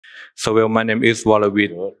So, well, my name is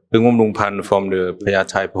Worawit Ongbumrungphan from the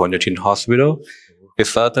Pattaya Hospital.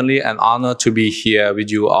 It's certainly an honor to be here with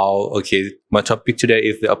you all. Okay, my topic today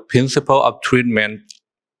is the principle of treatment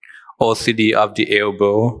OCD of the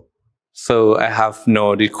elbow. So I have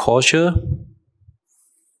no disclosure.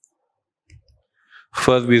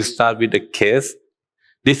 First, we start with the case.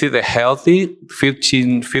 This is a healthy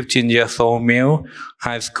 15 years old male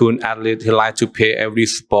high school athlete. He likes to play every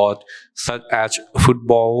sport such as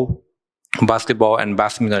football, basketball, and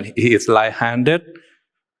badminton. He is right-handed.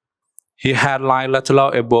 He had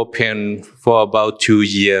lateral elbow pain for about 2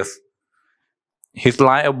 years. His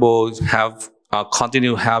right elbow have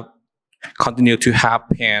continue to have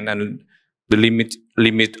pain, and the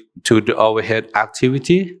limit to the overhead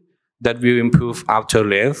activity that will improve after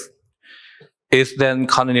rest. Is then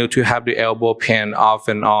continue to have the elbow pain off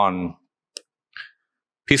and on.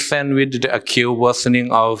 Present with the acute worsening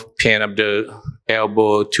of pain of the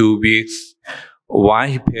elbow 2 weeks. While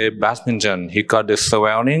he played badminton, he got the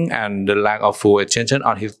swelling and the lack of full attention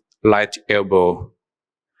on his right elbow.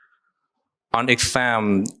 On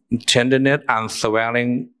exam, tenderness and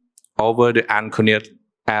swelling over the ankle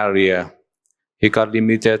area. He got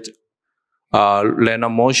limited range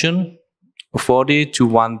of motion, 40 to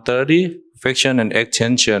 130, flexion and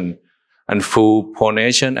extension, and full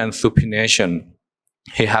pronation and supination.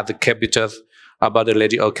 He had the capitals about the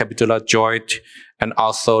radial-capitular joint and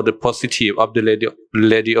also the positive of the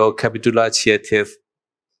radial-capitular shear test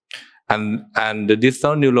and the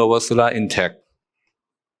distal neurovascular intact.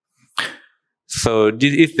 So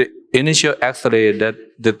this is the initial X-ray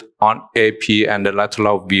that on AP and the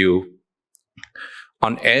lateral view.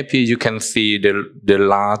 On AP, you can see the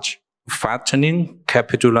large fattening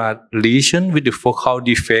capitular lesion with the focal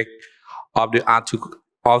defect of the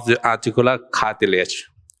articular cartilage.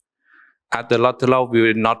 At the lateral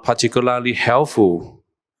view, not particularly helpful.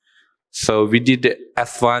 So we did the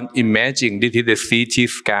advanced imaging. This is the CT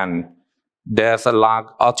scan. There's a large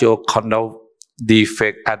osteochondritis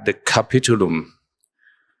defect at the capitulum.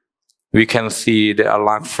 We can see the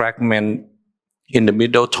large fragment in the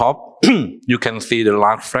middle top. You can see the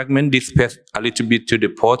large fragment displaced a little bit to the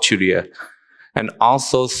posterior, and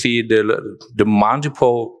also see the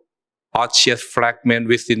multiple osseous fragment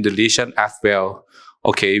within the lesion as well.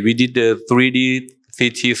 Okay, we did the 3D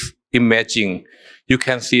CT imaging. You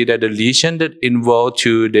can see that the lesion that involved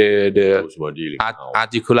to the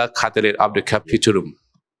articular cartilage of the capitulum.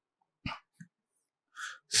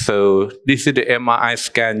 So this is the MRI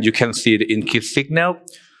scan. You can see the increased signal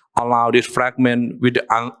allow this fragment with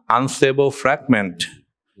the unstable fragment,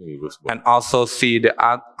 and also see the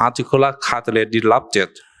articular cartilage disrupted.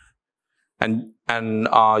 And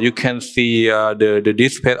you can see the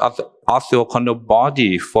display of the osteochondral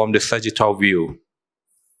body from the sagittal view.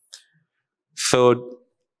 So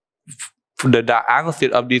the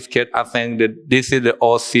diagnosis of this case, I think that this is the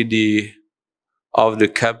OCD of the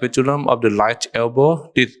capitulum of the right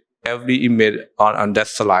elbow. This every image on that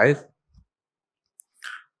slide.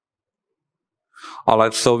 All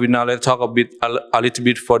right, so we now let's talk a little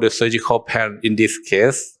bit for the surgical plan in this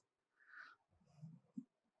case.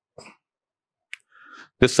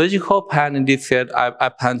 The surgical plan in this case, I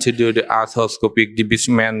plan to do the arthroscopic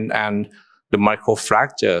debridement and the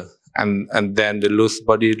microfracture, and then the loose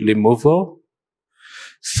body removal.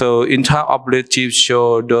 So intraoperative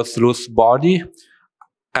show those loose body.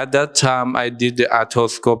 At that time, I did the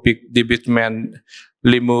arthroscopic debridement,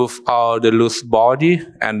 remove all the loose body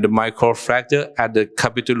and the microfracture at the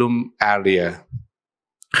capitulum area.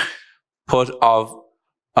 Put off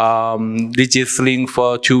rigid sling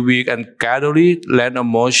for 2 weeks and gradually range of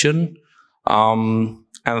motion and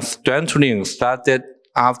strengthening started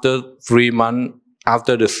after 3 months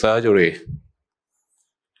after the surgery.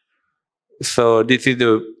 So this is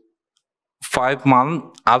the 5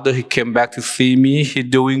 months after he came back to see me. He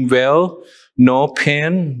doing well, no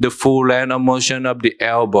pain, the full range of motion of the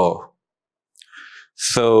elbow.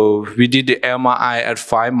 So we did the MRI at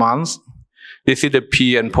 5 months. This is the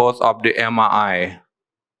pre and post of the MRI.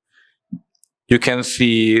 You can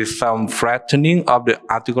see some flattening of the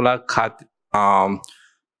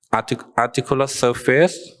articular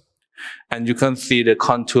surface, and you can see the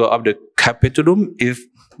contour of the capitulum is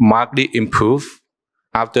markedly improved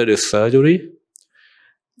after the surgery.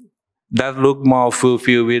 That look more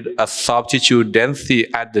fulfilled with a soft tissue density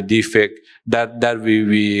at the defect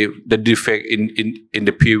the defect in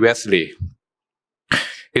the previously.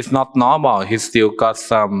 It's not normal. He still got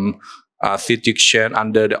some cystic chain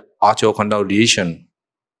under the osteochondral lesion.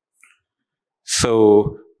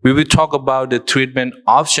 So we will talk about the treatment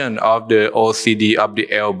option of the OCD of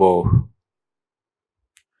the elbow.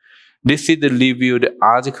 This is the review, the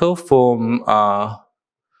article from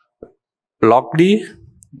Lockley,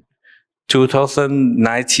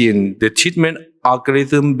 2019, the treatment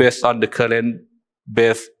algorithm based on the current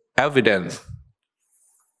best evidence.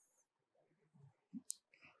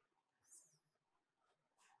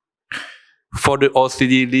 For the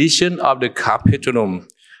OCD lesion of the carpetulum,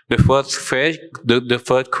 the first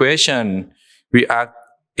question we ask,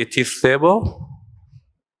 it is stable?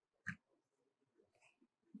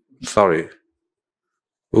 Sorry.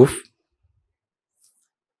 Oof.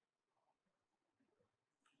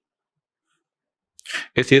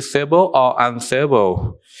 It is stable or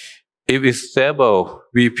unstable? If it's stable,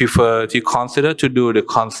 we prefer to consider to do the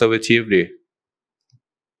conservatively.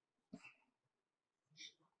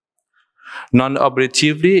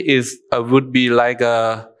 Non-operatively would be like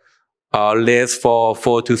a less for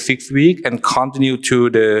 4 to 6 weeks and continue to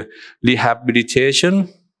the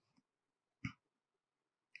rehabilitation.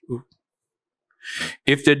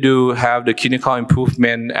 If they do have the clinical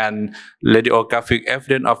improvement and radiographic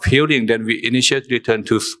evidence of healing, then we initially return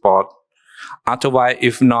to sport. Otherwise,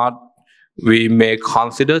 if not, we may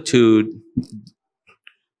consider to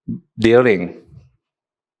dealing.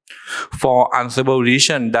 For unstable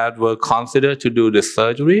lesions that were considered to do the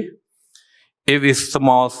surgery, if it's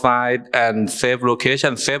small size and safe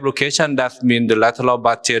location that means the lateral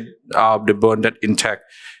budget of the bone that intact,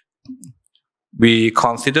 we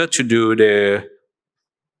consider to do the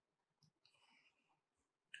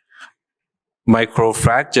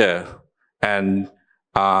microfracture and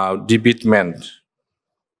debridement.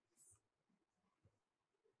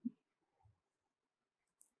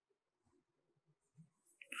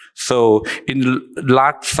 So in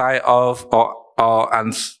large size of or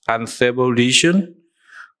unstable lesion,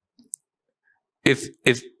 if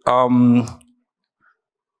there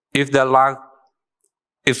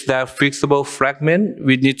fixable fragment,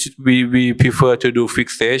 we prefer to do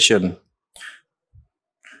fixation.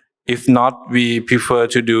 If not, we prefer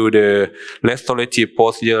to do the restorative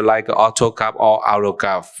procedure like autograft or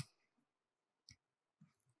allograft.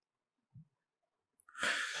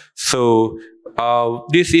 So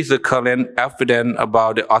this is the current evidence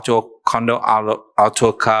about the osteochondral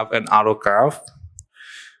autograft and allograft.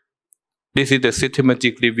 This is the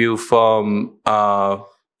systematic review from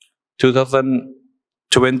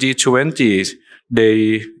 2020,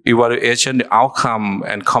 the evaluation, the outcome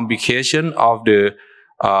and complication of the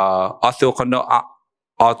osteochondral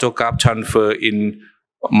autograft transfer in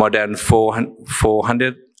more than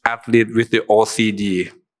 400 athletes with the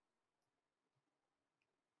OCD.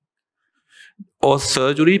 All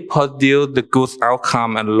surgery produced the good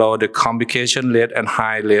outcome and lower the complication rate and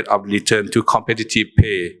high rate of return to competitive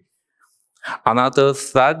pay. Another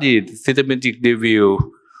study, systematic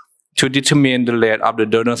review, to determine the rate of the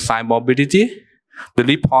donor side mobility. The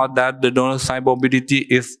report that the donor side mobility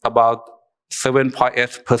is about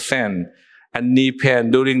 7.8%, and knee pain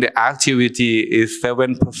during the activity is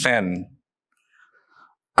 7%.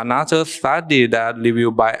 Another study that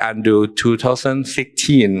reviewed by Andrew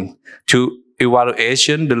 2016 to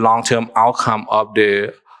evaluation the long-term outcome of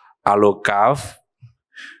the allograft,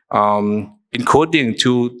 including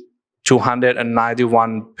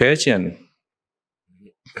 291 patients.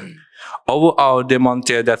 Overall,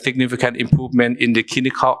 demonstrated that significant improvement in the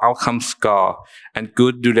clinical outcome score and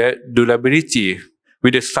good durability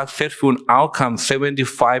with a successful outcome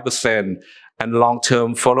 75% and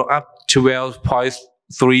long-term follow-up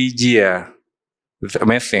 12.3 years. It's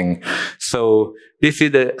amazing. So this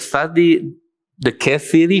is the study, the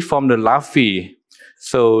case series from the LAFI.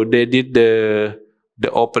 So they did the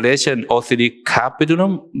operation OCD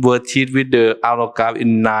capitulum were treated with the allograft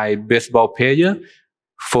in 9 baseball players,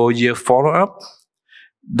 4-year follow-up.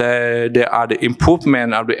 There are the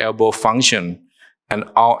improvement of the elbow function and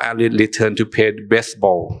all athletes return to play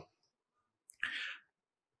baseball.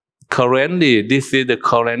 Currently, this is the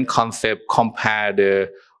current concept compare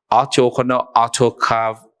the osteochondral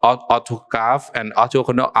autograft and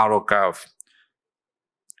osteochondral allograft.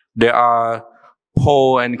 There are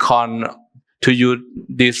pros and cons to use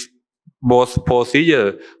this both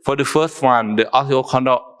procedure. For the first one, the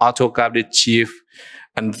osteochondral autograft is cheap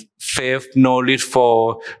and safe, no risk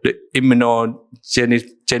for the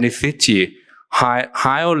immunogenicity, high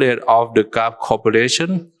rate of the graft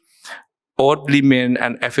cooperation, both remain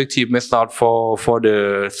an effective method for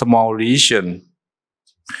the small lesion.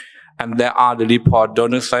 And there are the report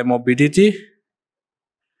donor side mobility.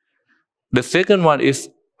 The second one is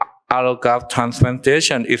allograft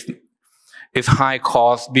transplantation is high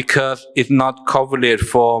cost because it's not covered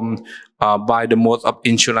from by the mode of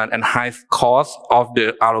insurance and high cost of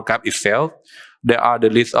the allograft itself. There are the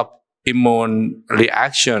list of immune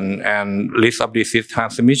reaction and risk of disease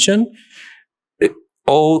transmission.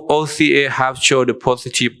 OCA have shown a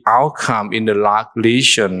positive outcome in the large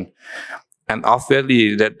lesion, and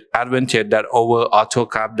obviously that advantage that over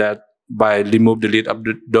autograft that by remove the risk of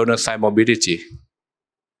the donor site morbidity.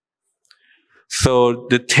 So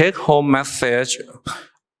the take-home message,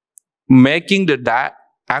 making the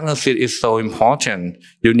diagnosis is so important.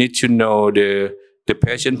 You need to know the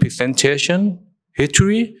patient presentation,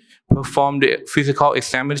 history, perform the physical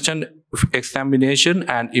examination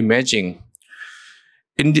and imaging.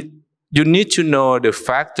 You need to know the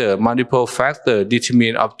factor, multiple factor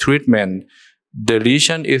determine of treatment. The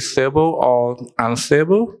lesion is stable or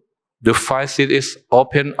unstable. The facet is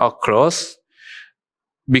open or closed.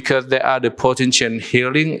 Because there are the potential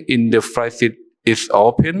healing in the facet is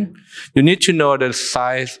open. You need to know the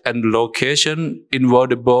size and location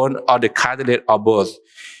involved the bone or the cartilage or both.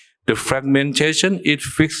 The fragmentation is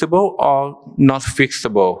fixable or not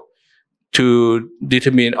fixable to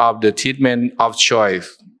determine of the treatment of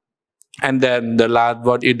choice. And then the last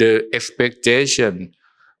one is the expectation.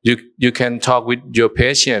 You can talk with your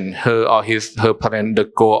patient, her or her parent, the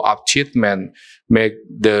goal of treatment, make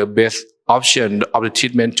the best option of the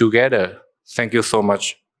treatment together. Thank you so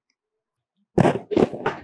much.